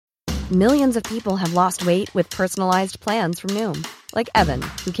Millions of people have lost weight with personalized plans from Noom. Like Evan,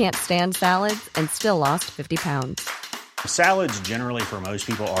 who can't stand salads and still lost 50 pounds. Salads generally for most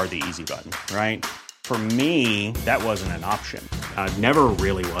people are the easy button, right? For me, that wasn't an option. I never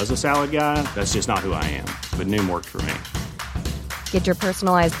really was a salad guy. That's just not who I am. But Noom worked for me. Get your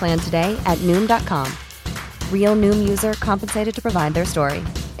personalized plan today at Noom.com. Real Noom user compensated to provide their story.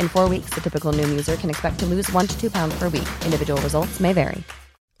 In 4 weeks, the typical Noom user can expect to lose 1 to 2 pounds per week. Individual results may vary.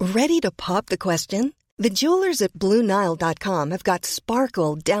 Ready to pop the question? The jewelers at BlueNile.com have got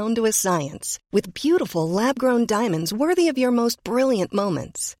sparkle down to a science with beautiful lab-grown diamonds worthy of your most brilliant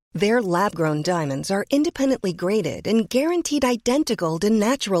moments. Their lab-grown diamonds are independently graded and guaranteed identical to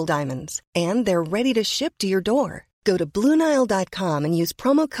natural diamonds, and they're ready to ship to your door. Go to BlueNile.com and use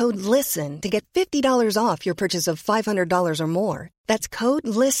promo code LISTEN to get $50 off your purchase of $500 or more. That's code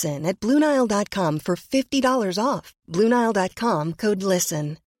LISTEN at BlueNile.com for $50 off. BlueNile.com, code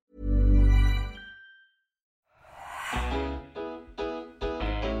LISTEN.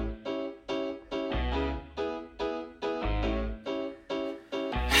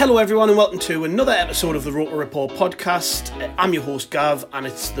 Hello everyone and welcome to another episode of the Roker Report podcast. I'm your host Gav and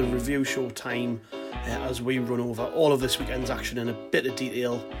it's the review show time as we run over all of this weekend's action in a bit of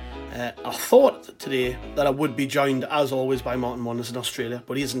detail. I thought today that I would be joined as always by Martin Wanders in Australia,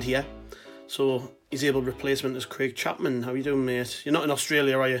 but he isn't here. So his able replacement is Craig Chapman. How are you doing, mate? You're not in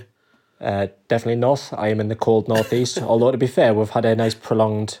Australia, are you? Definitely not. I am in the cold northeast. Although to be fair, we've had a nice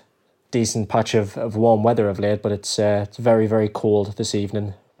prolonged decent patch of warm weather of late, but it's very, very cold this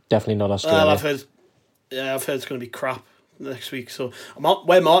evening. Definitely not Australia. I've heard it's going to be crap next week. So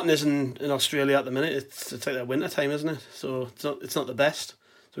where Martin is in Australia at the minute, it's like their winter time, isn't it? So it's not the best.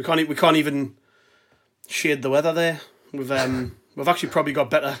 So we can't even shade the weather there. We've actually probably got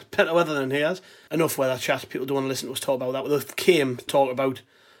better weather than he has. Enough weather chat. People don't want to listen to us talk about that. We came to talk about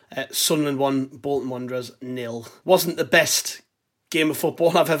Sunderland 1, Bolton Wanderers 0. Wasn't the best game of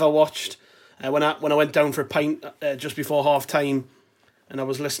football I've ever watched. When I went down for a pint just before half time, and I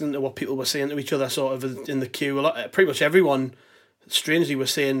was listening to what people were saying to each other sort of in the queue. Pretty much everyone, strangely,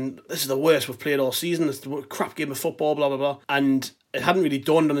 was saying, this is the worst we've played all season, it's the crap game of football, blah, blah, blah. And it hadn't really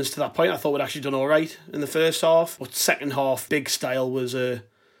dawned on us to that point. I thought we'd actually done all right in the first half. But second half, big style was a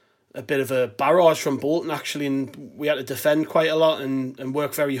bit of a barrage from Bolton, actually, and we had to defend quite a lot and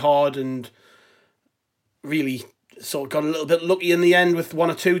work very hard and really sort of got a little bit lucky in the end with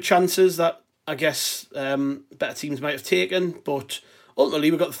one or two chances that I guess better teams might have taken, but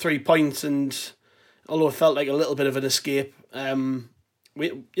ultimately we got the 3 points, and although it felt like a little bit of an escape, clean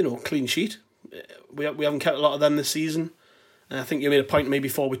sheet. We haven't kept a lot of them this season. And I think you made a point to me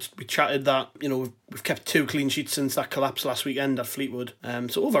before we chatted that we've kept 2 clean sheets since that collapse last weekend at Fleetwood.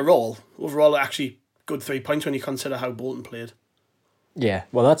 So overall, actually good 3 points when you consider how Bolton played. Yeah,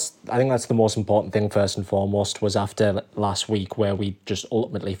 well, I think that's the most important thing first and foremost, was after last week where we just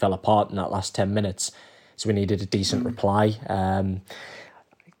ultimately fell apart in that last 10 minutes. So we needed a decent reply.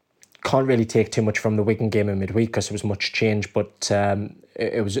 Can't really take too much from the Wigan game in midweek because there was much change, but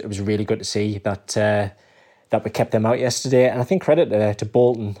it was really good to see that we kept them out yesterday. And I think credit to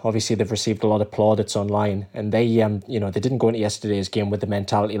Bolton. Obviously, they've received a lot of plaudits online, and they didn't go into yesterday's game with the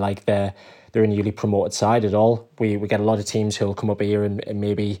mentality like they're a newly promoted side at all. We get a lot of teams who'll come up here and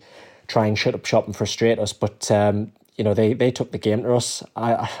maybe try and shut up shop and frustrate us, but they took the game to us.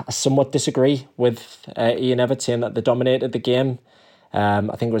 I somewhat disagree with Ian Evatt saying that they dominated the game.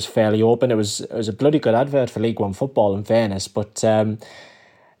 I think it was fairly open. It was a bloody good advert for League One football, in fairness. But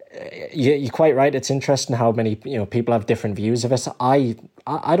you're quite right. It's interesting how many people have different views of it. I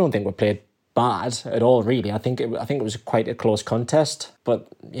don't think we played bad at all, really. I think it was quite a close contest. But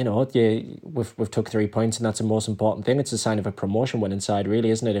we've took 3 points, and that's the most important thing. It's a sign of a promotion winning side,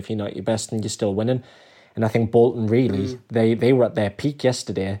 really, isn't it? If you're not your best and you're still winning. And I think Bolton really, they were at their peak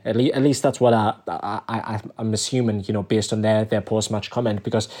yesterday. At least that's what I'm assuming, based on their post-match comment,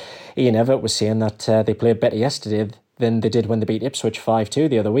 because Ian Evatt was saying that they played better yesterday than they did when they beat Ipswich 5-2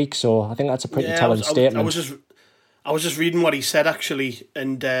 the other week. So I think that's a pretty telling statement. I was just reading what he said, actually,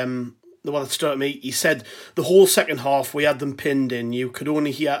 and the one that stood at me, he said the whole second half we had them pinned in. You could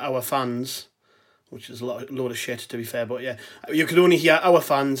only hear our fans, which is a load of shit, to be fair, but yeah, you could only hear our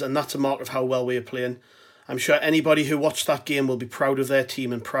fans, and that's a mark of how well we are playing. I'm sure anybody who watched that game will be proud of their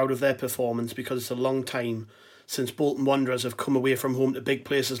team and proud of their performance, because it's a long time since Bolton Wanderers have come away from home to big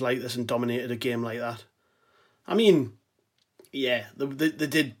places like this and dominated a game like that. I mean, yeah, they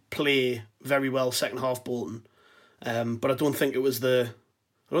did play very well second half, Bolton, but I don't think it was I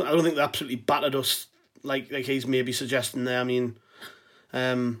don't think they absolutely battered us like he's maybe suggesting there. I mean,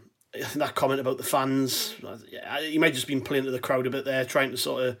 I think that comment about the fans, he might have just been playing to the crowd a bit there, trying to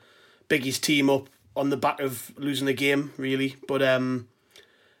sort of big his team up on the back of losing the game, really. But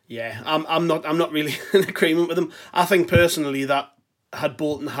yeah, I'm not really in agreement with him. I think personally that had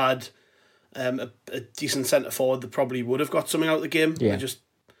Bolton had a decent centre forward, they probably would have got something out of the game. Yeah.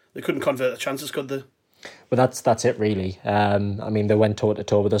 They couldn't convert the chances, could they? Well, that's it really. I mean, they went toe to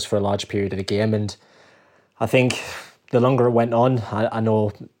toe with us for a large period of the game, and I think the longer it went on, I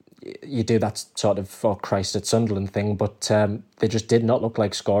know you do that sort of for Christ at Sunderland thing, but they just did not look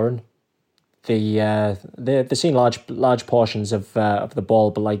like scoring. They've seen large portions of the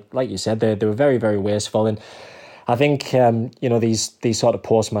ball, but like you said, they were very, very wasteful. And I think these sort of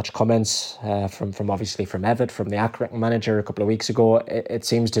post match comments from obviously from Everett, from the Accrington manager a couple of weeks ago, it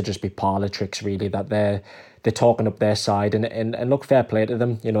seems to just be parlour tricks really, that they're talking up their side, and look, fair play to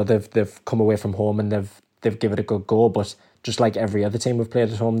them. They've come away from home and they've given it a good go, but just like every other team we've played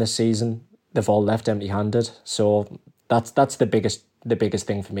at home this season, they've all left empty-handed. So that's the biggest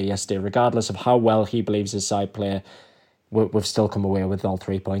thing for me yesterday. Regardless of how well he believes his side play, we've still come away with all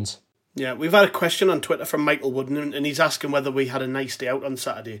 3 points. Yeah, we've had a question on Twitter from Michael Wooden, and he's asking whether we had a nice day out on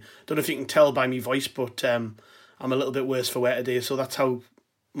Saturday. Don't know if you can tell by my voice, but I'm a little bit worse for wear today, so that's how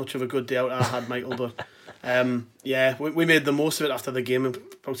much of a good day out I had, Michael. But yeah, we made the most of it after the game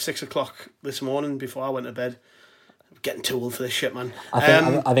about 6 o'clock this morning before I went to bed. Getting too old for this shit, man.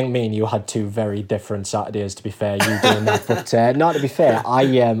 I think me and you had 2 very different Saturdays, to be fair, you doing that. But no, to be fair, I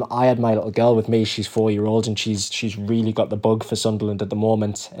had my little girl with me. She's 4 years old, and she's really got the bug for Sunderland at the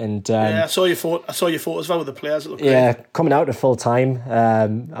moment. And yeah, I saw your photos with the players. It looked yeah, great. Coming out at full time.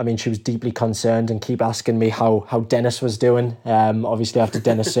 I mean, she was deeply concerned and keep asking me how Dennis was doing. Obviously after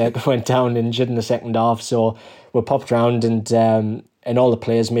Dennis went down injured in the second half, so we popped round, and all the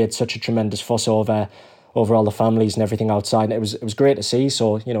players made such a tremendous fuss over all the families and everything outside. And it was great to see.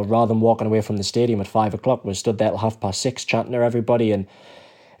 So, rather than walking away from the stadium at 5 o'clock, we stood there till 6:30 chatting to everybody, and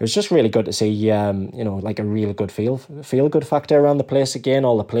it was just really good to see, like a real good feel good factor around the place again.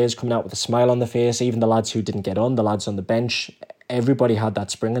 All the players coming out with a smile on their face, even the lads who didn't get on, the lads on the bench, everybody had that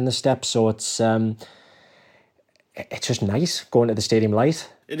spring in the step. So it's just nice going to the stadium light.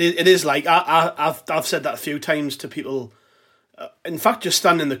 It is like I've said that a few times to people. In fact, just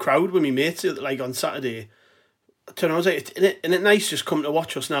standing in the crowd with me mates, like on Saturday, I was like, isn't it nice just coming to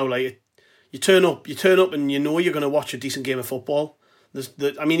watch us now? Like, you turn up, and you're going to watch a decent game of football.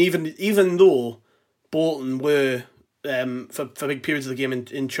 Even though Bolton were for big periods of the game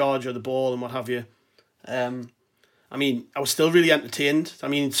in charge of the ball and what have you, I was still really entertained. I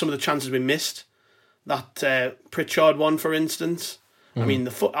mean, some of the chances we missed, that Pritchard one, for instance. I mean,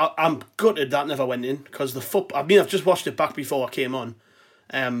 I'm gutted that never went in, because I've just watched it back before I came on.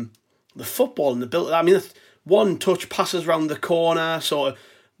 The football and the build. I mean, one touch passes around the corner, sort of.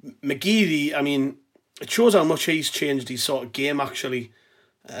 McGeady, it shows how much he's changed his sort of game actually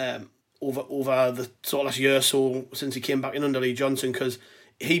over the sort of last year or so since he came back in under Lee Johnson, because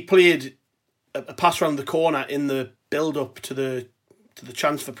he played a pass around the corner in the build up to the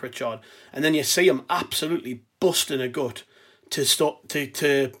chance for Pritchard, and then you see him absolutely busting a gut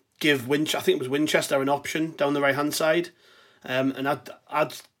to give I think it was Winchester an option down the right hand side, and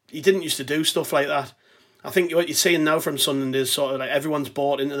he didn't used to do stuff like that. I think what you're seeing now from Sunderland is sort of like everyone's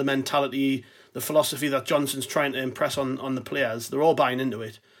bought into the mentality, the philosophy that Johnson's trying to impress on the players. They're all buying into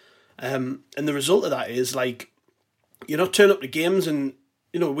it, and the result of that is like you're not turning up to games, and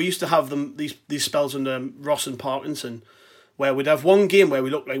we used to have these spells under Ross and Parkinson, where we'd have one game where we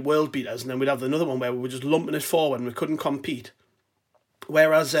looked like world beaters, and then we'd have another one where we were just lumping it forward and we couldn't compete.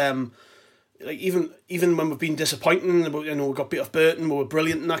 Whereas, like even when we've been disappointing, we got beat off Burton, we were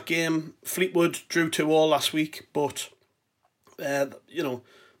brilliant in that game. Fleetwood drew 2-2 last week, but the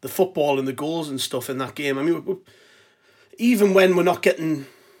football and the goals and stuff in that game. I mean, even when we're not getting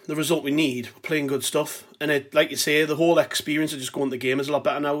the result we need, we're playing good stuff. And it, like you say, the whole experience of just going to the game is a lot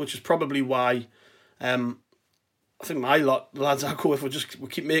better now, which is probably why. I think the lads I go with, we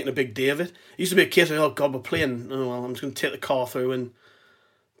keep making a big day of it. It used to be a case of, oh God, we're playing. Oh well, I'm just going to take the car through and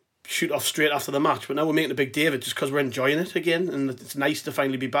shoot off straight after the match. But now we're making a big day of it just because we're enjoying it again, and it's nice to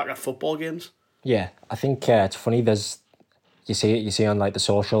finally be back at football games. Yeah, I think it's funny. You see on like the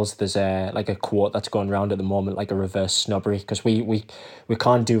socials, there's like a quote that's going around at the moment, like a reverse snobbery, because we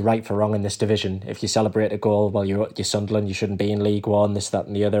can't do right for wrong in this division. If you celebrate a goal, well, you're Sunderland, you shouldn't be in League One, this, that,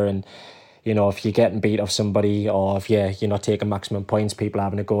 and the other, and. If you're getting beat off somebody, or if you're not taking maximum points, people are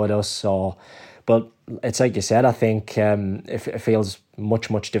having a go at us. But it's like you said, I think it feels much,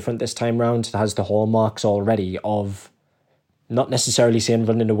 much different this time round. It has the hallmarks already of not necessarily saying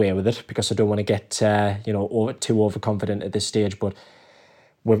running away with it, because I don't want to get too overconfident at this stage. But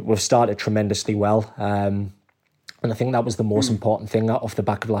we've started tremendously well. And I think that was the most important thing off the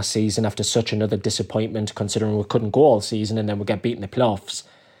back of last season, after such another disappointment, considering we couldn't go all season and then we get beaten in the playoffs.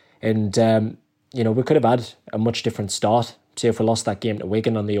 And, we could have had a much different start, say if we lost that game to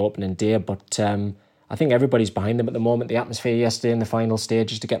Wigan on the opening day. But I think everybody's behind them at the moment. The atmosphere yesterday in the final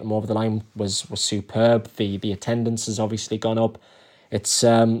stages to get them over the line was superb. The attendance has obviously gone up. It's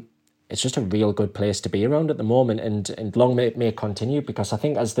just a real good place to be around at the moment, and long may it continue, because I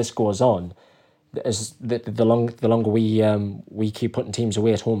think as this goes on, as the longer we keep putting teams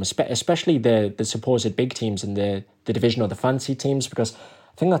away at home, especially the supposed big teams in the division, or the fancy teams, because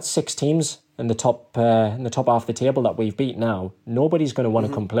I think that's 6 teams in the top half of the table that we've beat now. Nobody's going to want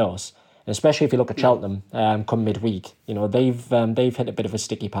to come play us, and especially if you look at Cheltenham come midweek. They've hit a bit of a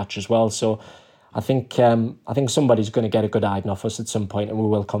sticky patch as well. So I think somebody's going to get a good hiding off us at some point, and we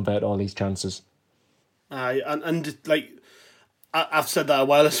will convert all these chances. And like I've said that a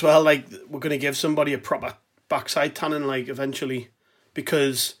while as well. Like, we're going to give somebody a proper backside tanning, like, eventually,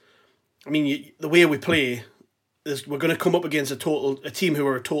 because I mean the way we play is we're going to come up against a team who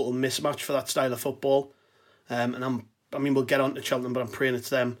are a total mismatch for that style of football. And we'll get on to Cheltenham, but I'm praying it's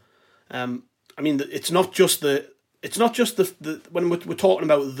them. It's not just the when we're talking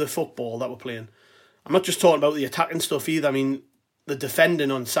about the football that we're playing. I'm not just talking about the attacking stuff either. I mean, the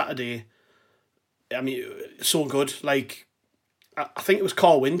defending on Saturday, so good. Like, I think it was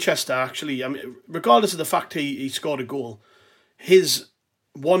Carl Winchester, actually. I mean, regardless of the fact he scored a goal, his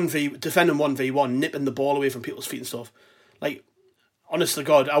defending 1v1, nipping the ball away from people's feet and stuff. Like, honest to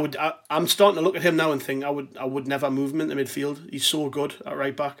God, I'm starting to look at him now and think I would never move him into midfield. He's so good at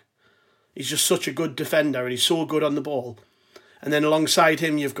right back. He's just such a good defender, and he's so good on the ball. And then alongside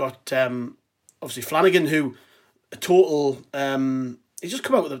him, you've got obviously Flanagan, who a total. He's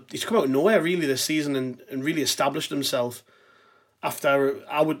come out of nowhere really this season and really established himself. After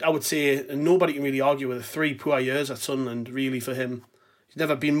I would say, and nobody can really argue with the 3 poor years at Sunderland really for him. He's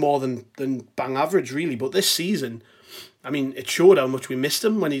never been more than bang average really. But this season, I mean, it showed how much we missed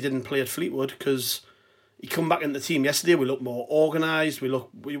him when he didn't play at Fleetwood, because he come back into the team yesterday. We look more organised.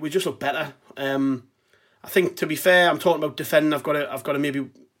 We just look better. I think, to be fair, I'm talking about defending. I've got to maybe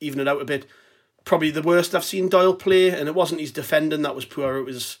even it out a bit. Probably the worst I've seen Doyle play, and it wasn't his defending that was poor. It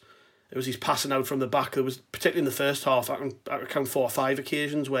was his passing out from the back. There was, particularly in the first half, I can count 4 or 5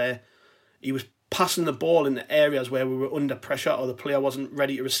 occasions where he was passing the ball in the areas where we were under pressure or the player wasn't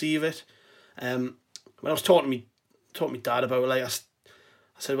ready to receive it. When I was talking to my dad about it, like I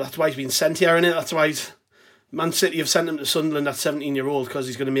said, well, that's why he's been sent here, innit? That's why Man City have sent him to Sunderland at 17-year-old, because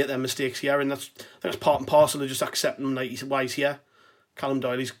he's going to make their mistakes here, and I think that's part and parcel of just accepting him, like why he's here. Callum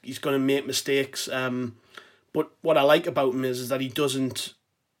Doyle, he's going to make mistakes. But what I like about him is that he doesn't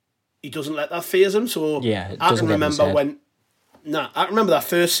let that faze him. So yeah, I can remember I remember that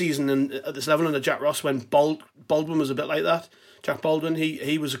first season at this level under Jack Ross when Baldwin was a bit like that. Jack Baldwin,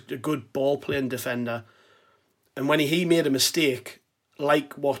 he was a good ball playing defender, and when he made a mistake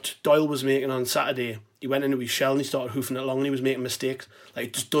like what Doyle was making on Saturday, he went into his shell and he started hoofing it along, and he was making mistakes. Like,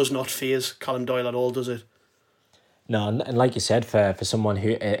 it just does not faze Callum Doyle at all, does it? No, and like you said, for someone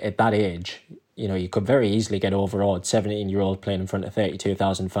who at that age, you could very easily get overawed. 17-year-old playing in front of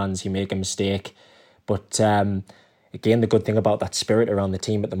 32,000 fans, you make a mistake. But again, the good thing about that spirit around the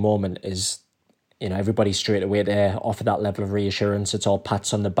team at the moment is, everybody's straight away there, offer that level of reassurance. It's all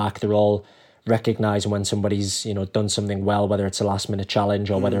pats on the back. They're all recognising when somebody's done something well, whether it's a last minute challenge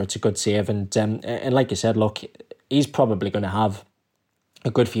or whether it's a good save. And like you said, look, he's probably going to have a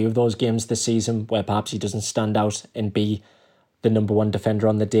good few of those games this season where perhaps he doesn't stand out and be the number one defender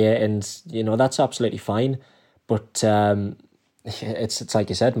on the day, and that's absolutely fine. But it's like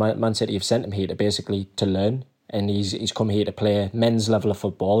you said, Man City have sent him here to learn, and he's come here to play men's level of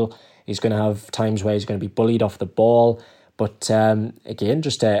football. He's going to have times where he's going to be bullied off the ball, but again,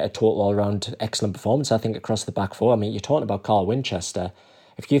 just a total all-round excellent performance, I think, across the back four. I mean, you're talking about Carl Winchester.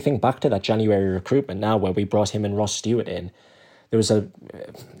 If you think back to that January recruitment now, where we brought him and Ross Stewart in, there was I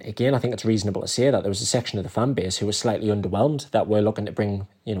think it's reasonable to say that there was a section of the fan base who was slightly underwhelmed that we're looking to bring,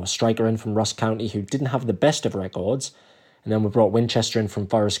 a striker in from Ross County who didn't have the best of records. And then we brought Winchester in from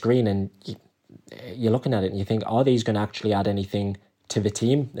Forest Green, and you're looking at it and you think, are these going to actually add anything to the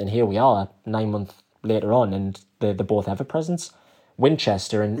team? And here we are 9 months later on, and they both have a presence.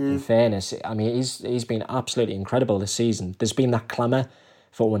 Winchester, in fairness, I mean, he's been absolutely incredible this season. There's been that clamour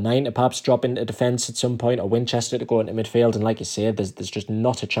for O'Nien to perhaps drop into defence at some point, or Winchester to go into midfield, and like you said, there's just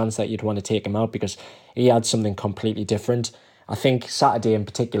not a chance that you'd want to take him out because he had something completely different. I think Saturday in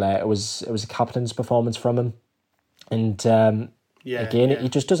particular, it was a captain's performance from him, and He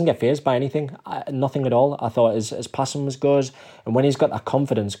just doesn't get fazed by anything, nothing at all. I thought his passing was good, and when he's got that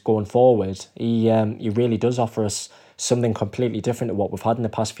confidence going forward, he really does offer us something completely different to what we've had in the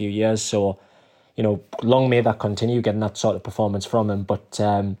past few years. So, long may that continue, getting that sort of performance from him. But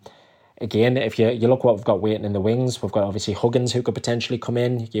again, if you look what we've got waiting in the wings, we've got obviously Huggins who could potentially come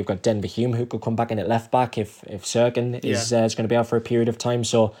in. You've got Denver Hume who could come back in at left back if Serkin is going to be out for a period of time.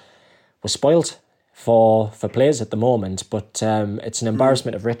 So we're spoiled for players at the moment, but it's an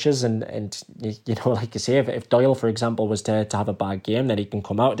embarrassment of riches, and like you say, if Doyle, for example, was to have a bad game, then he can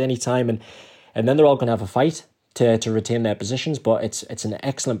come out at any time, and then they're all going to have a fight to retain their positions. But it's an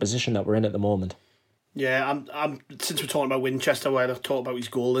excellent position that we're in at the moment. Yeah, I'm since we're talking about Winchester, where I've talked about his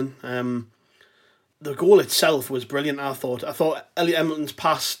goal then. The goal itself was brilliant. I thought Elliot Embleton's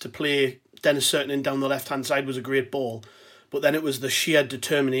pass to play Dennis Serkin in down the left hand side was a great ball. But then it was the sheer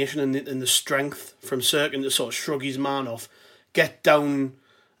determination and the strength from Serkin to sort of shrug his man off, get down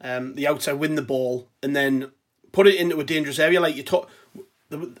the outside, win the ball, and then put it into a dangerous area. Like we talk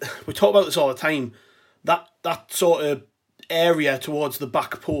about this all the time. That sort of area towards the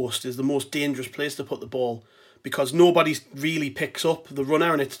back post is the most dangerous place to put the ball, because nobody really picks up the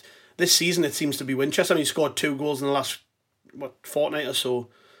runner. And this season it seems to be Winchester. I mean, he scored 2 goals in the last fortnight or so,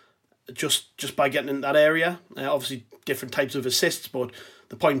 just by getting in that area. Obviously different types of assists, but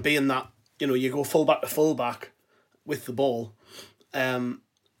the point being that you go fullback to fullback with the ball, and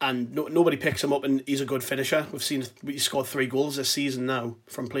nobody picks him up, and he's a good finisher. We've seen he scored 3 goals this season now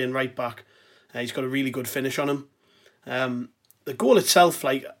from playing right back. He's got a really good finish on him. The goal itself,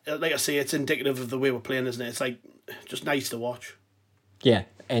 like I say, it's indicative of the way we're playing, isn't it? It's like just nice to watch. Yeah,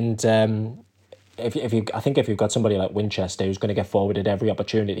 and I think if you've got somebody like Winchester who's going to get forward at every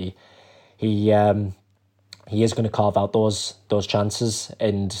opportunity, he is going to carve out those chances.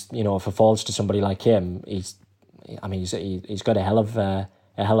 And if it falls to somebody like him, he's got a hell of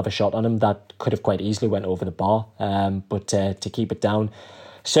a shot on him that could have quite easily went over the bar. But to keep it down.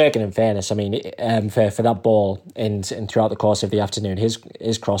 Serkin, in fairness, I mean, for that ball and throughout the course of the afternoon,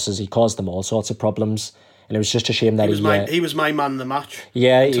 his crosses, he caused them all sorts of problems, and it was just a shame that he was my man in the match.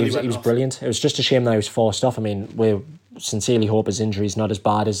 Yeah, he was brilliant. It was just a shame that he was forced off. I mean, we sincerely hope his injury is not as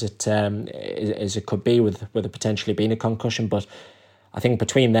bad as it could be, with it potentially being a concussion. But I think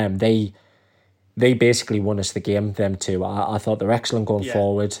between them, they basically won us the game, them two. I thought they're excellent going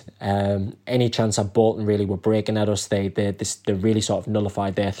forward. Any chance that Bolton really were breaking at us, they really sort of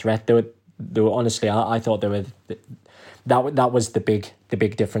nullified their threat. They were honestly, I thought they were. That was the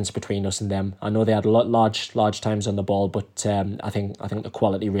big difference between us and them. I know they had large times on the ball, but I think the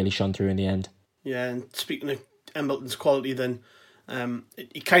quality really shone through in the end. Yeah, and speaking of Embleton's quality, then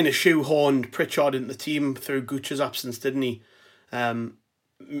he kind of shoehorned Pritchard into the team through Gooch's absence, didn't he?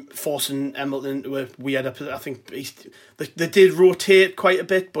 Forcing Embleton into a weird. I think they did rotate quite a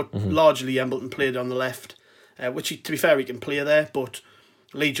bit, but largely Embleton played on the left, which to be fair, he can play there. But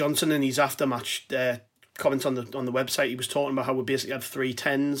Lee Johnson in his aftermatch comments on the website, he was talking about how we basically had 3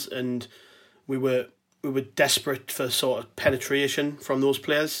 10s, and we were desperate for sort of penetration from those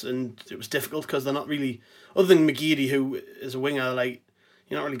players, and it was difficult because they're not really, other than McGeady, who is a winger, like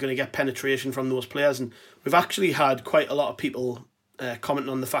you're not really going to get penetration from those players. And we've actually had quite a lot of people commenting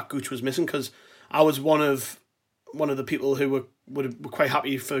on the fact Gooch was missing, because I was one of the people who were quite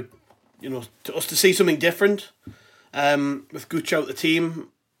happy for to us to see something different with Gooch out the team.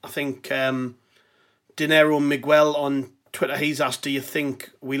 I think Dinero Miguel on Twitter, he's asked, do you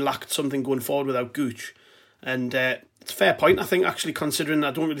think we lacked something going forward without Gooch? And it's a fair point, I think, actually, considering I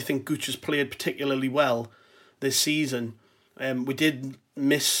don't really think Gooch has played particularly well this season. We did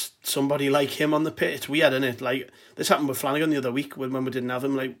miss somebody like him on the pitch. It's weird, isn't it? Like, this happened with Flanagan the other week when we didn't have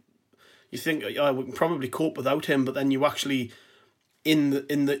him. Like, you think, we can probably cope without him, but then you actually, in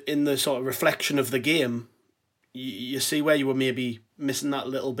the sort of reflection of the game, you see where you were maybe missing that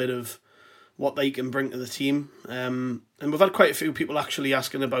little bit of what they can bring to the team. And we've had quite a few people actually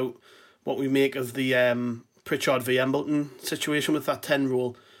asking about what we make of the Pritchard v Embleton situation with that 10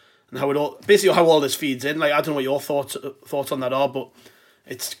 rule, and how all this feeds in. Like, I don't know what your thoughts on that are, but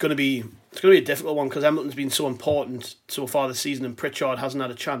it's going to be a difficult one because Embleton's been so important so far this season, and Pritchard hasn't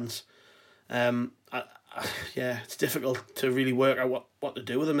had a chance. It's difficult to really work out what to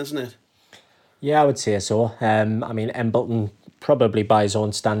do with him, isn't it? Yeah, I would say so. I mean, Embleton, probably by his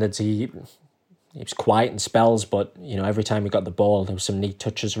own standards, he was quiet in spells, but every time he got the ball, there was some neat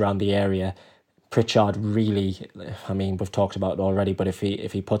touches around the area. Pritchard really, I mean, we've talked about it already, but if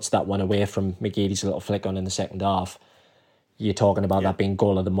he puts that one away from McGeady's little flick on in the second half, you're talking about that being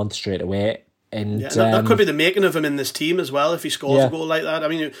goal of the month straight away. And that could be the making of him in this team as well. If he scores a goal like that, I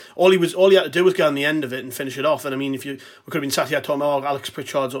mean, all he had to do was get on the end of it and finish it off. And I mean, we could have been sat here talking about Alex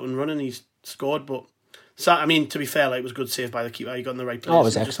Pritchard's up and running, he's scored. But I mean, to be fair, like, it was a good save by the keeper. He got in the right place. Oh, it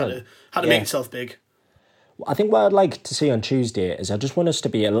was excellent. Had to make himself big. I think what I'd like to see on Tuesday is I just want us to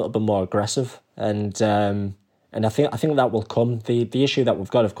be a little bit more aggressive, and I think that will come. The issue that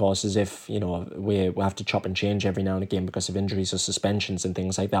we've got, of course, is if we have to chop and change every now and again because of injuries or suspensions and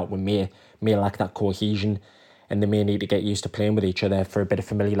things like that. We may lack that cohesion, and they may need to get used to playing with each other for a bit of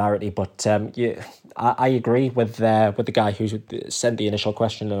familiarity. But I agree with the guy who sent the initial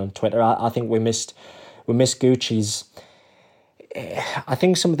question on Twitter. I think we missed Gucci's. I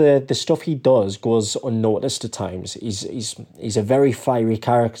think some of the stuff he does goes unnoticed at times. He's a very fiery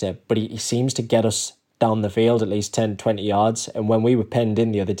character, but he seems to get us down the field at least 10, 20 yards. And when we were penned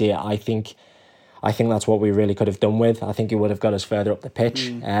in the other day, I think that's what we really could have done with. I think he would have got us further up the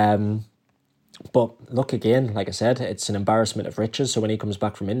pitch. But look, again, like I said, it's an embarrassment of riches. So when he comes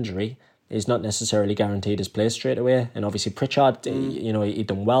back from injury, he's not necessarily guaranteed his place straight away. And obviously Pritchard, he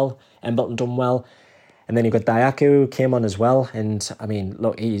done well. Embleton done well. And then you got Diaku, who came on as well. And I mean,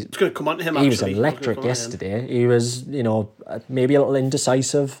 look, he's going to come on to him. He was electric yesterday. He was, maybe a little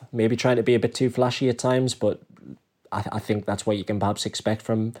indecisive, maybe trying to be a bit too flashy at times. But I think that's what you can perhaps expect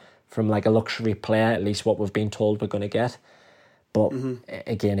from like a luxury player. At least what we've been told we're going to get. But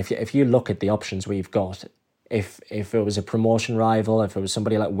again, if you look at the options we've got, if it was a promotion rival, if it was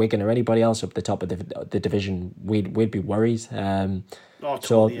somebody like Wigan or anybody else up the top of the division, we'd be worried.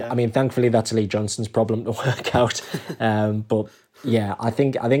 I mean, thankfully that's Lee Johnson's problem to work out. But yeah, I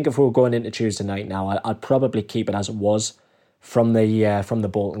think if we were going into Tuesday night now, I'd probably keep it as it was from the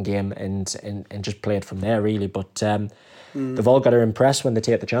Bolton game and just play it from there really. But they've all got to impress when they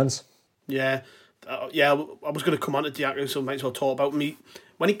take the chance. Yeah. I was going to come on to Diaku, so I might as well talk about me.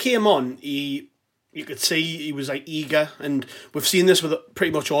 When he came on, you could see he was like eager, and we've seen this with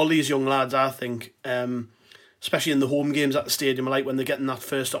pretty much all these young lads, I think, especially in the home games at the stadium, like when they're getting that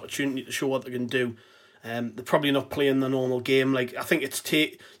first opportunity to show what they can do. They're probably not playing the normal game. Like, I think you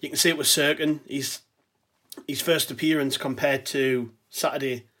can see it with Sirkin, his first appearance compared to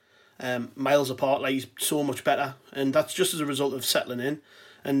Saturday, miles apart. Like, he's so much better, and that's just as a result of settling in.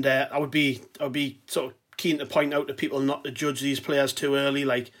 And I would be sort of keen to point out to people not to judge these players too early.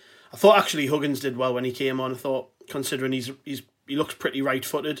 Like, I thought actually Huggins did well when he came on. I thought, considering he looks pretty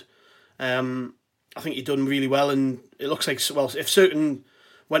right-footed, I think he done really well. And it looks like, well, if Sirkin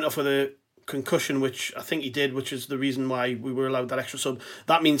went off with a concussion, which I think he did, which is the reason why we were allowed that extra sub,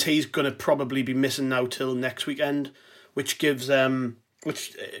 that means he's going to probably be missing now till next weekend, which gives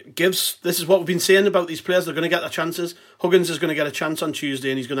this is what we've been saying about these players. They're going to get their chances. Huggins is going to get a chance on Tuesday,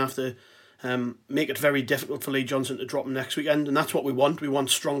 and he's going to have to make it very difficult for Lee Johnson to drop him next weekend, and that's what we want. We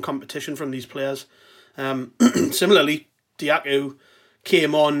want strong competition from these players. Similarly, Diaku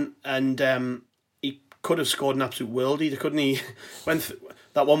came on and he could have scored an absolute worldie, couldn't he?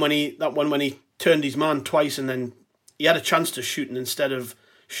 That one when he turned his man twice, and then he had a chance to shoot, and instead of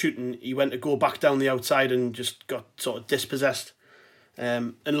shooting, he went to go back down the outside and just got sort of dispossessed.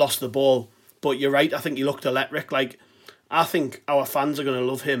 And lost the ball. But you're right, I think he looked electric. Like, I think our fans are going to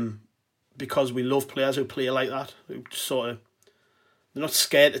love him because we love players who play like that, who sort of, they're not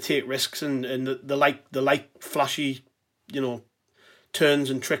scared to take risks, and they like flashy, turns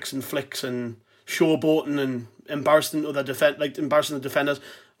and tricks and flicks and showboating and embarrassing the defenders.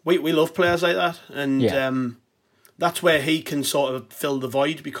 We love players like that, and that's where he can sort of fill the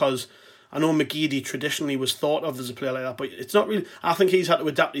void, because I know McGeady traditionally was thought of as a player like that, but it's not really. I think he's had to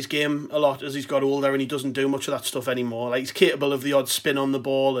adapt his game a lot as he's got older, and he doesn't do much of that stuff anymore. Like, he's capable of the odd spin on the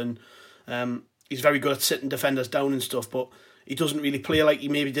ball, and he's very good at sitting defenders down and stuff, but he doesn't really play like he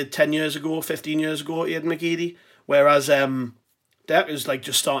maybe did 10 years ago, 15 years ago, Aidan McGeady. Whereas Dirk is like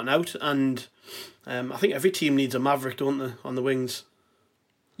just starting out, and I think every team needs a maverick, don't they, on the wings?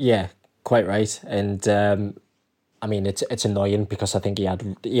 Yeah, quite right. And I mean, it's annoying because I think he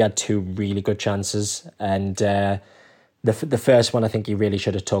had two really good chances, and the first one I think he really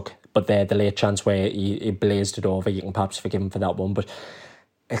should have took, but the late chance where he blazed it over, you can perhaps forgive him for that one. But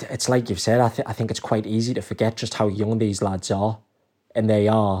it's like you've said, I think it's quite easy to forget just how young these lads are, and they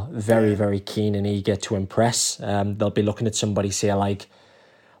are very, very keen and eager to impress. They'll be looking at somebody, say, like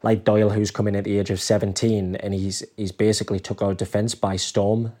Doyle, who's coming at the age of 17, and he's basically took our defence by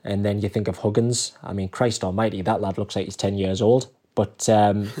storm. And then you think of Huggins. I mean, Christ almighty, that lad looks like he's 10 years old. But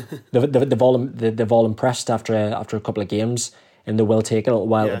they've all impressed after a couple of games, and they will take a little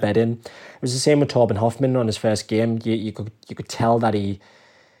while to bed in. It was the same with Torben Hoffman on his first game. You could tell that he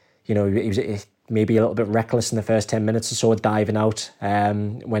was maybe a little bit reckless in the first 10 minutes or so, diving out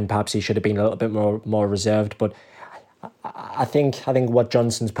when perhaps he should have been a little bit more reserved. But I think what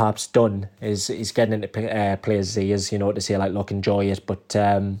Johnson's perhaps done is he's getting into players' ears, to say like, look, enjoy it, but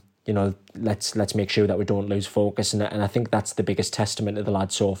let's make sure that we don't lose focus. And I think that's the biggest testament to the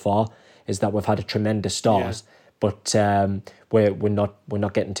lad so far, is that we've had a tremendous start, but we're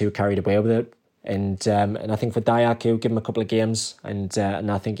not getting too carried away with it. And I think for Diaku, give him a couple of games, and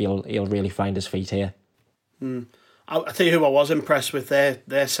I think he'll really find his feet here. I tell you who I was impressed with,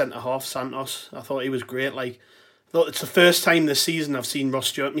 their centre half, Santos. I thought he was great. Like, I thought it's the first time this season I've seen Ross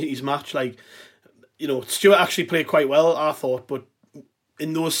Stewart meet his match. Like, Stewart actually played quite well, I thought, but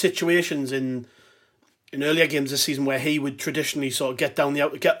in those situations in earlier games this season where he would traditionally sort of get down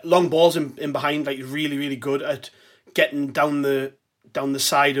get long balls in behind, like, he's really, really good at getting down the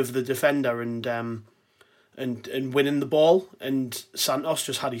side of the defender and winning the ball. And Santos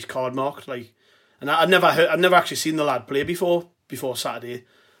just had his card marked, like, and I'd never actually seen the lad play before Saturday.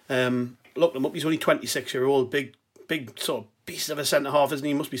 Looked him up. He's only 26-year-old, big sort of beast of a centre half, isn't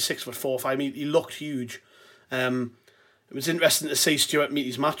he? He must be 6'4", 5". He looked huge. It was interesting to see Stewart meet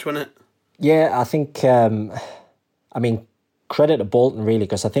his match, wasn't it? Yeah, I think. Credit to Bolton really,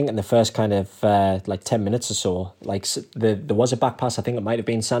 because I think in the first kind of 10 minutes or so, like there was a back pass. I think it might have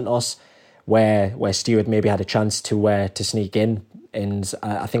been Santos, where Stewart maybe had a chance to sneak in, and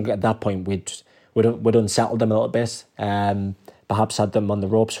I think at that point we'd unsettled them a little bit. Perhaps had them on the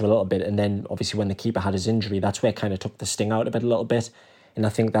ropes for a little bit, and then obviously when the keeper had his injury, that's where it kind of took the sting out of it a little bit, and I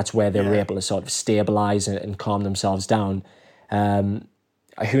think that's where they were able to sort of stabilise and calm themselves down.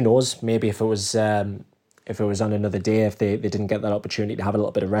 Who knows? Maybe if it was on another day, if they didn't get that opportunity to have a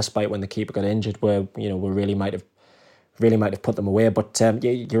little bit of respite when the keeper got injured, where we really might have put them away. But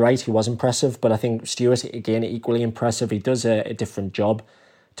you're right, he was impressive. But I think Stewart again equally impressive. He does a different job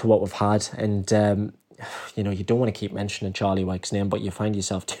to what we've had, and you don't want to keep mentioning Charlie Wyke's name, but you find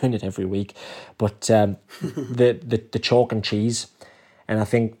yourself doing it every week. But the chalk and cheese. And I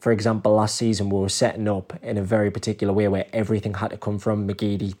think, for example, last season we were setting up in a very particular way where everything had to come from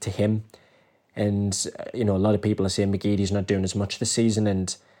McGeady to him. And, a lot of people are saying McGeady's not doing as much this season,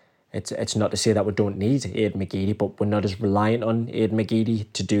 and it's not to say that we don't need Aidan McGeady, but we're not as reliant on Aidan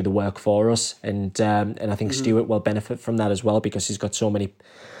McGeady to do the work for us. And I think Stewart will benefit from that as well, because he's got so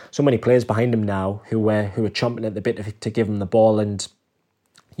many players behind him now who are chomping at the bit to give him the ball. And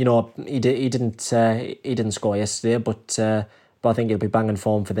he didn't score yesterday, but I think he'll be banging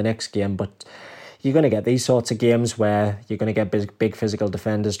form for the next game. But you're going to get these sorts of games where you're going to get big physical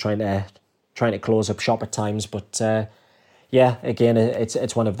defenders trying to close up shop at times. But again,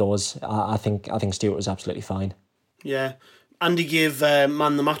 it's one of those. I think Stewart was absolutely fine. Yeah, Andy gave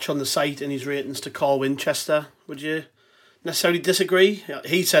man the match on the site in his ratings to Carl Winchester. Would you necessarily disagree?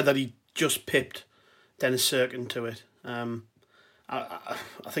 He said that he just pipped Dennis Cirkin to it.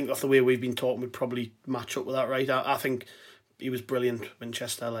 I think off the way we've been talking, would probably match up with that, right? I think he was brilliant,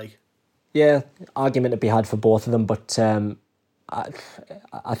 Winchester. Like, yeah, argument to be had for both of them, but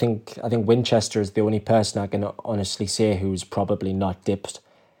I think Winchester is the only person I can honestly say who's probably not dipped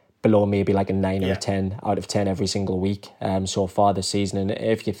below maybe like a 9 or a 10 out of 10 every single week so far this season. And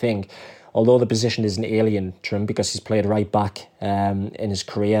if you think, although the position is an alien to him because he's played right back in his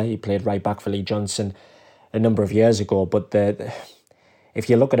career, he played right back for Lee Johnson a number of years ago, but if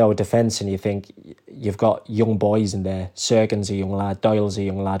you look at our defence and you think you've got young boys in there, Cirkin's a young lad, Doyle's a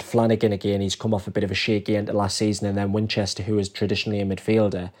young lad, Flanagan again, he's come off a bit of a shaky end last season, and then Winchester, who is traditionally a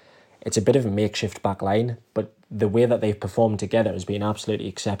midfielder, it's a bit of a makeshift back line, but the way that they've performed together has been absolutely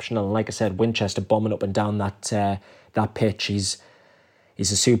exceptional. And like I said, Winchester bombing up and down that pitch, he's a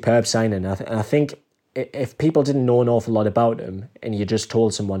superb signing. And I think if people didn't know an awful lot about him and you just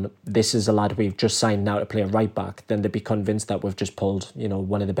told someone this is a lad we've just signed now to play right back, then they'd be convinced that we've just pulled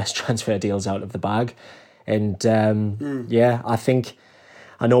one of the best transfer deals out of the bag. And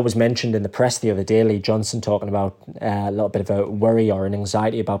I know it was mentioned in the press the other day, Lee Johnson talking about a little bit of a worry or an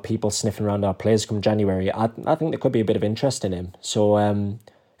anxiety about people sniffing around our players come January. I think there could be a bit of interest in him, so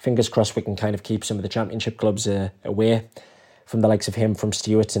fingers crossed we can kind of keep some of the championship clubs away from the likes of him, from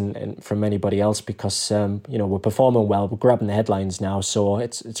Stewart and from anybody else, because we're performing well, we're grabbing the headlines now, so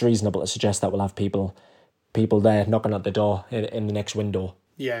it's reasonable to suggest that we'll have people there knocking at the door in the next window.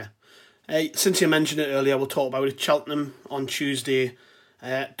 Yeah. Since you mentioned it earlier, we'll talk about it. Cheltenham on Tuesday.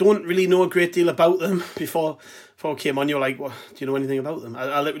 Don't really know a great deal about them. Before I came on, you were like, well, do you know anything about them?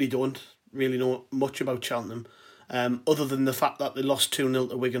 I literally don't really know much about Cheltenham, other than the fact that they lost 2-0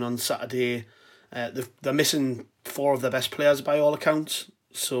 to Wigan on Saturday. They're missing 4 of their best players by all accounts.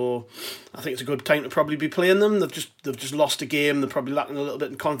 So I think it's a good time to probably be playing them. They've just lost a game. They're probably lacking a little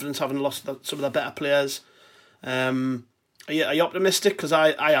bit in confidence, having lost some of their better players. Are you optimistic? Because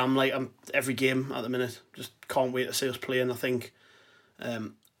I am. I'm every game at the minute. Just can't wait to see us playing. I think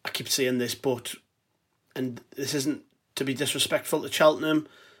I keep saying this, and this isn't to be disrespectful to Cheltenham,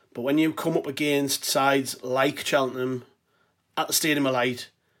 but when you come up against sides like Cheltenham at the Stadium of Light,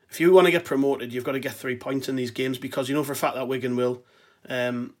 if you want to get promoted, you've got to get 3 points in these games, because you know for a fact that Wigan will.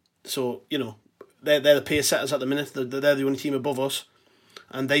 So they're the pace setters at the minute. They're the only team above us,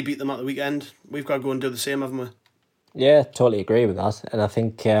 and they beat them at the weekend. We've got to go and do the same, haven't we? Yeah, totally agree with that. And I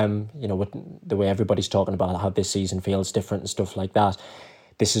think with the way everybody's talking about how this season feels different and stuff like that,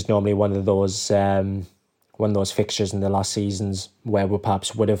 this is normally one of those fixtures in the last seasons where we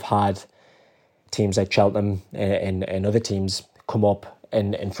perhaps would have had teams like Cheltenham and other teams come up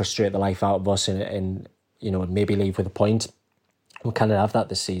and frustrate the life out of us and maybe leave with a point. We cannot have that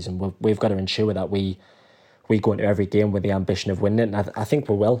this season. We've got to ensure that we go into every game with the ambition of winning it, and I think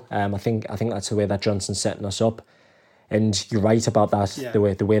we will. I think that's the way that Johnson's setting us up. And you're right about that. Yeah.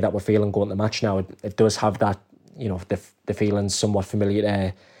 The way that we're feeling going to the match now, it does have that, the feelings somewhat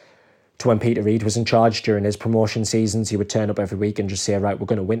familiar to when Peter Reid was in charge during his promotion seasons. He would turn up every week and just say, right, we're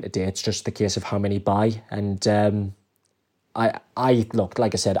going to win today. It's just the case of how many buy. And I look,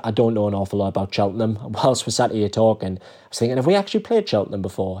 like I said, I don't know an awful lot about Cheltenham. Whilst we're sat here talking, I was thinking, have we actually played Cheltenham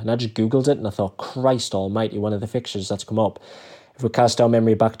before? And I just Googled it and I thought, Christ almighty, one of the fixtures that's come up. If we cast our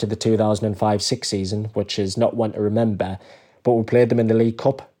memory back to the 2005-06 season, which is not one to remember, but we played them in the League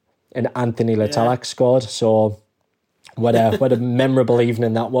Cup and Anthony Letalak scored. So what a memorable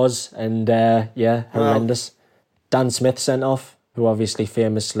evening that was. And horrendous. Wow. Dan Smith sent off, who obviously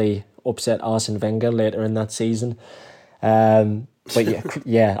famously upset Arsene Wenger later in that season. But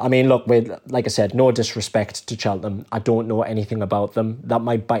yeah, I mean, look, like I said, no disrespect to Cheltenham. I don't know anything about them. That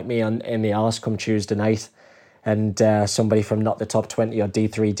might bite me in the arse come Tuesday night. And somebody from not the top 20 or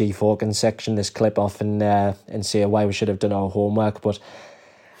D3, D4 can section this clip off and say why we should have done our homework. But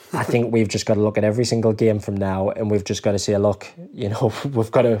I think we've just got to look at every single game from now, and we've just got to say, look,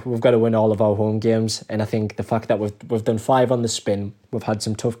 we've got to win all of our home games. And I think the fact that we've done 5 on the spin, we've had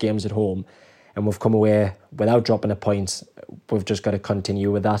some tough games at home, and we've come away without dropping a point. We've just got to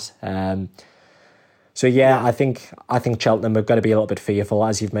continue with that. So yeah, I think Cheltenham have got to be a little bit fearful,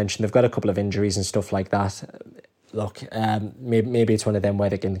 as you've mentioned. They've got a couple of injuries and stuff like that. Look, maybe it's one of them where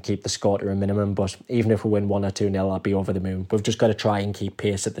they can keep the score to a minimum, but even if we win 1 or 2-0, I'll be over the moon. We've just got to try and keep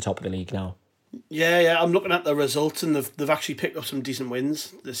pace at the top of the league now. Yeah, I'm looking at the results, and they've actually picked up some decent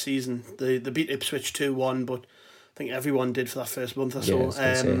wins this season. They beat Ipswich 2-1, but I think everyone did for that first month or so. Yeah, I was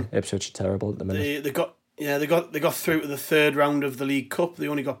gonna say, Ipswich are terrible at the minute. They got through to the third round of the League Cup. They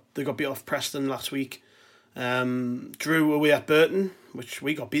got beat off Preston last week. Drew away at Burton, which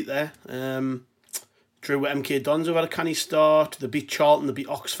we got beat there. Drew with MK Dons, who had a canny start. They beat Charlton, they beat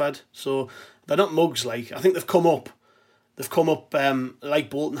Oxford. So they're not mugs. I think they've come up like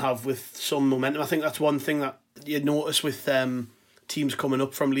Bolton have, with some momentum. I think that's one thing that you notice with teams coming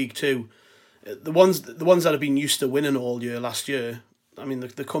up from League Two. The ones that have been used to winning all year last year, I mean,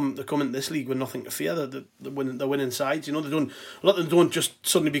 they come into this league with nothing to fear. They're winning sides. A lot of them don't just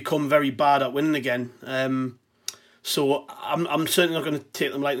suddenly become very bad at winning again. So I'm certainly not going to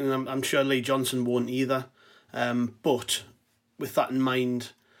take them lightly, and I'm sure Lee Johnson won't either. But with that in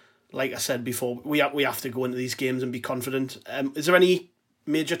mind, like I said before, we have to go into these games and be confident. Is there any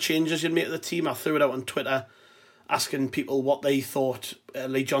major changes you'd make to the team? I threw it out on Twitter, asking people what they thought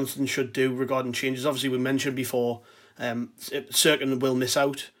Lee Johnson should do regarding changes. Obviously, we mentioned before, Cirkin will miss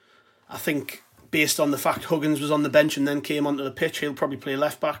out. I think based on the fact Huggins was on the bench and then came onto the pitch, he'll probably play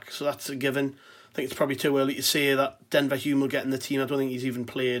left back, so that's a given. I think it's probably too early to say that Denver Hume will get in the team. I don't think he's even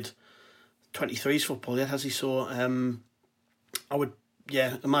played 23s football yet, has he? So I would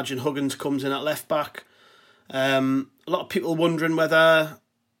imagine Huggins comes in at left back. A lot of people wondering whether,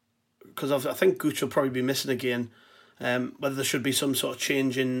 because I think Gooch will probably be missing again, whether there should be some sort of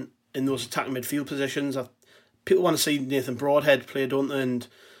change in those attacking midfield positions. People want to see Nathan Broadhead play, don't they? And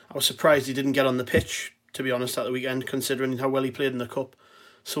I was surprised he didn't get on the pitch, to be honest, at the weekend, considering how well he played in the Cup.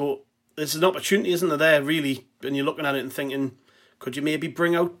 So there's an opportunity, isn't there, really? And you're looking at it and thinking, could you maybe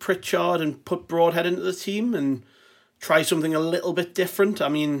bring out Pritchard and put Broadhead into the team and try something a little bit different? I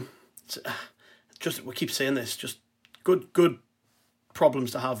mean, we keep saying this, just good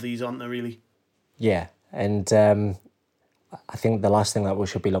problems to have, these, aren't they, really? Yeah, and I think the last thing that we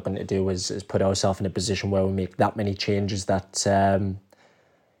should be looking to do is put ourselves in a position where we make that many changes that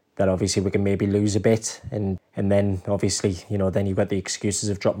that obviously we can maybe lose a bit, and then obviously, you know, then you've got the excuses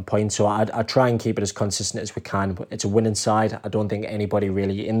of dropping points. So I'd try and keep it as consistent as we can. It's a winning side. I don't think anybody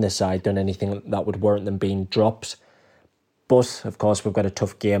really in the side done anything that would warrant them being dropped. But of course, we've got a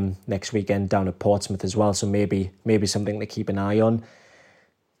tough game next weekend down at Portsmouth as well, so maybe something to keep an eye on.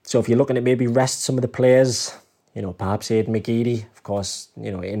 So if you're looking to maybe rest some of the players, you know, perhaps Aidan McGeady, of course,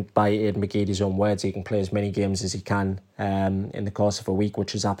 you know, by Aidan McGeady's own words, he can play as many games as he can in the course of a week,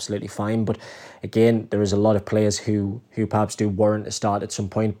 which is absolutely fine. But again, there is a lot of players who perhaps do warrant a start at some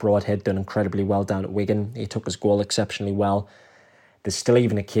point. Broadhead done incredibly well down at Wigan. He took his goal exceptionally well. There's still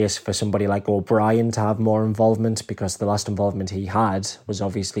even a case for somebody like O'Brien to have more involvement, because the last involvement he had was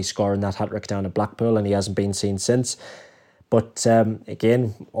obviously scoring that hat-trick down at Blackpool, and he hasn't been seen since. But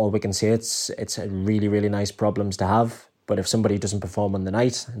again, all we can say, it's a really, really nice problems to have. But if somebody doesn't perform on the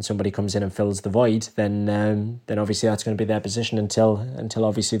night and somebody comes in and fills the void, then obviously that's going to be their position until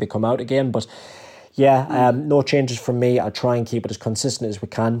obviously they come out again. But yeah, no changes from me. I'll try and keep it as consistent as we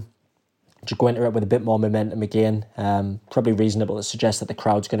can. To go into it with a bit more momentum again. Probably reasonable to suggest that the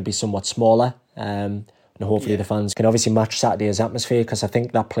crowd's going to be somewhat smaller. And hopefully the fans can obviously match Saturday's atmosphere, because I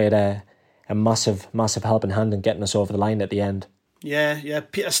think that played a massive helping hand in getting us over the line at the end. Yeah.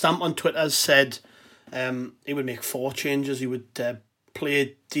 Peter Stamp on Twitter has said he would make 4 changes. He would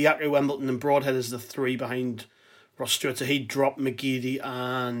play Diaco, Embleton and Broadhead as the 3 behind Ross Stewart. So he'd drop McGeady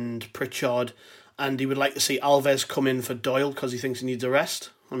and Pritchard, and he would like to see Alves come in for Doyle because he thinks he needs a rest.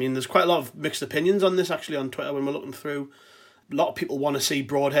 I mean, there's quite a lot of mixed opinions on this actually on Twitter when we're looking through. A lot of people want to see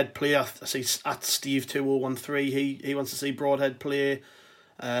Broadhead play. I see at Steve2013, he wants to see Broadhead play.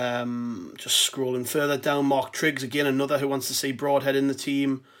 Just scrolling further down, Mark Triggs, again another who wants to see Broadhead in the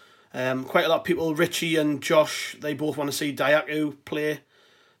team. Quite a lot of people, Richie and Josh, they both want to see Diaco play.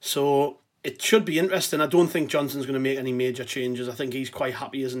 So it should be interesting. I don't think Johnson's going to make any major changes. I think he's quite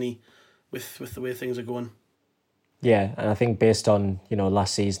happy, isn't he, with the way things are going. Yeah, and I think based on, you know,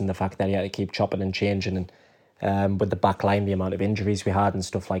 last season, the fact that he had to keep chopping and changing, and with the back line, the amount of injuries we had and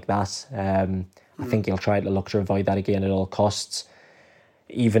stuff like that, I think he'll try to look to avoid that again at all costs.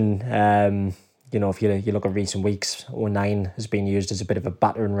 Even, you know, if you look at recent weeks, 09 has been used as a bit of a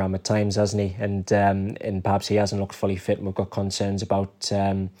battering ram at times, hasn't he? And perhaps he hasn't looked fully fit, and we've got concerns about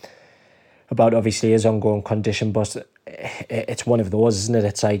obviously his ongoing condition. But it's one of those, isn't it?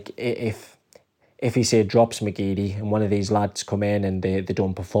 It's like if he say drops McGeady and one of these lads come in and they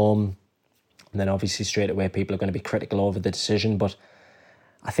don't perform, and then obviously straight away people are going to be critical over the decision. But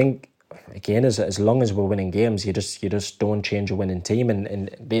I think, again, as long as we're winning games, you just don't change a winning team, and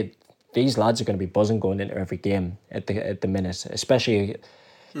these lads are going to be buzzing going into every game at the minute, especially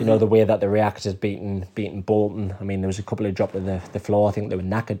you know the way that they reacted beating Bolton. I mean, there was a couple of dropped to the floor. I think they were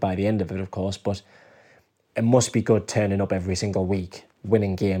knackered by the end of it, of course, but it must be good turning up every single week,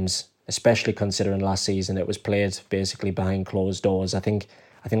 winning games, especially considering last season it was played basically behind closed doors. I think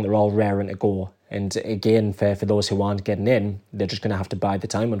they're all raring to go. And again, for those who aren't getting in, they're just going to have to bide the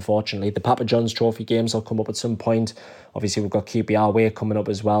time, unfortunately. The Papa John's Trophy games will come up at some point. Obviously, we've got QPR Way coming up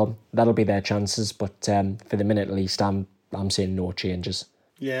as well. That'll be their chances. But for the minute, at least, I'm saying no changes.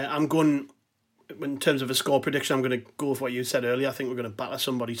 Yeah, I'm going, in terms of a score prediction, I'm going to go with what you said earlier. I think we're going to batter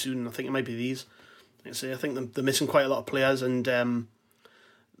somebody soon. I think it might be these. I think they're missing quite a lot of players, and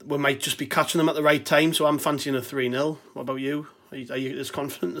we might just be catching them at the right time. So I'm fancying a 3-0. What about you? Are you as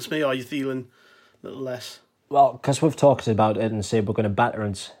confident as me, or are you feeling a little less? Well, because we've talked about it and said we're going to batter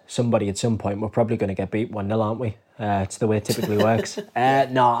somebody at some point, we're probably going to get beat 1-0, aren't we? It's the way it typically works.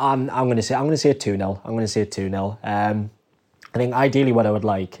 No, I'm going to say 2-0. I'm going to say 2-0. I think ideally what I would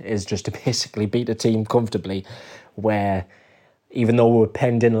like is just to basically beat a team comfortably, where even though we were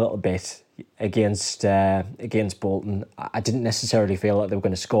penned in a little bit against Bolton, I didn't necessarily feel like they were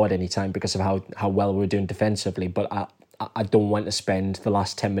going to score at any time because of how well we were doing defensively. But I don't want to spend the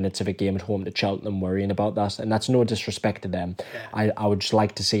last 10 minutes of a game at home to Cheltenham worrying about that. And that's no disrespect to them. Yeah. I would just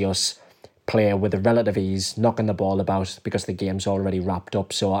like to see us play with a relative ease, knocking the ball about because the game's already wrapped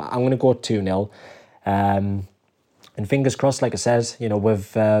up. So I'm going to go 2-0. And fingers crossed, like I said, you know,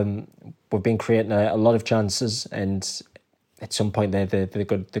 we've been creating a lot of chances, and at some point they're going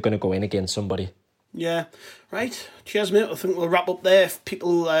to go in against somebody. Yeah, right. Cheers, mate. I think we'll wrap up there. If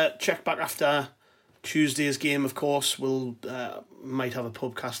people check back after Tuesday's game, of course, we'll might have a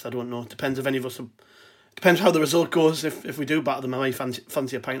podcast. I don't know. Depends if any of us. Depends how the result goes. If we do batter them, I might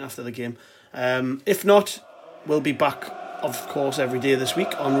fancy a pint after the game. If not, we'll be back, of course, every day this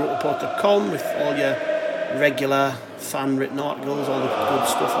week on rotoreport.com with all your regular fan-written articles, all the good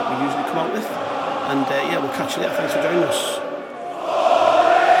stuff that we usually come out with. And we'll catch you later. Thanks for joining us.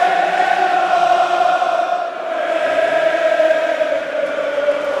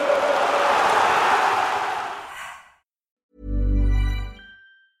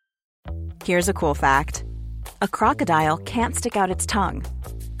 Here's a cool fact. A crocodile can't stick out its tongue.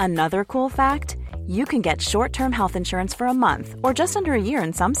 Another cool fact, you can get short-term health insurance for a month or just under a year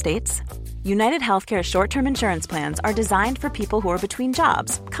in some states. United Healthcare short-term insurance plans are designed for people who are between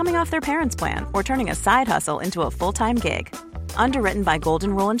jobs, coming off their parents' plan, or turning a side hustle into a full-time gig. Underwritten by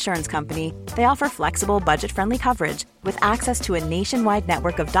Golden Rule Insurance Company, they offer flexible, budget-friendly coverage with access to a nationwide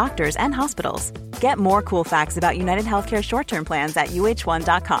network of doctors and hospitals. Get more cool facts about United Healthcare short-term plans at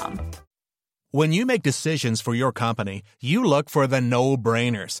uh1.com. When you make decisions for your company, you look for the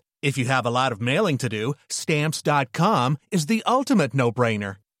no-brainers. If you have a lot of mailing to do, Stamps.com is the ultimate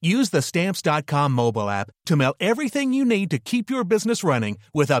no-brainer. Use the Stamps.com mobile app to mail everything you need to keep your business running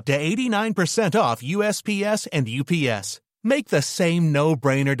with up to 89% off USPS and UPS. Make the same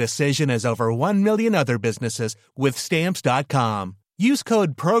no-brainer decision as over 1 million other businesses with Stamps.com. Use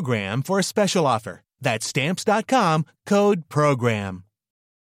code PROGRAM for a special offer. That's Stamps.com, code PROGRAM.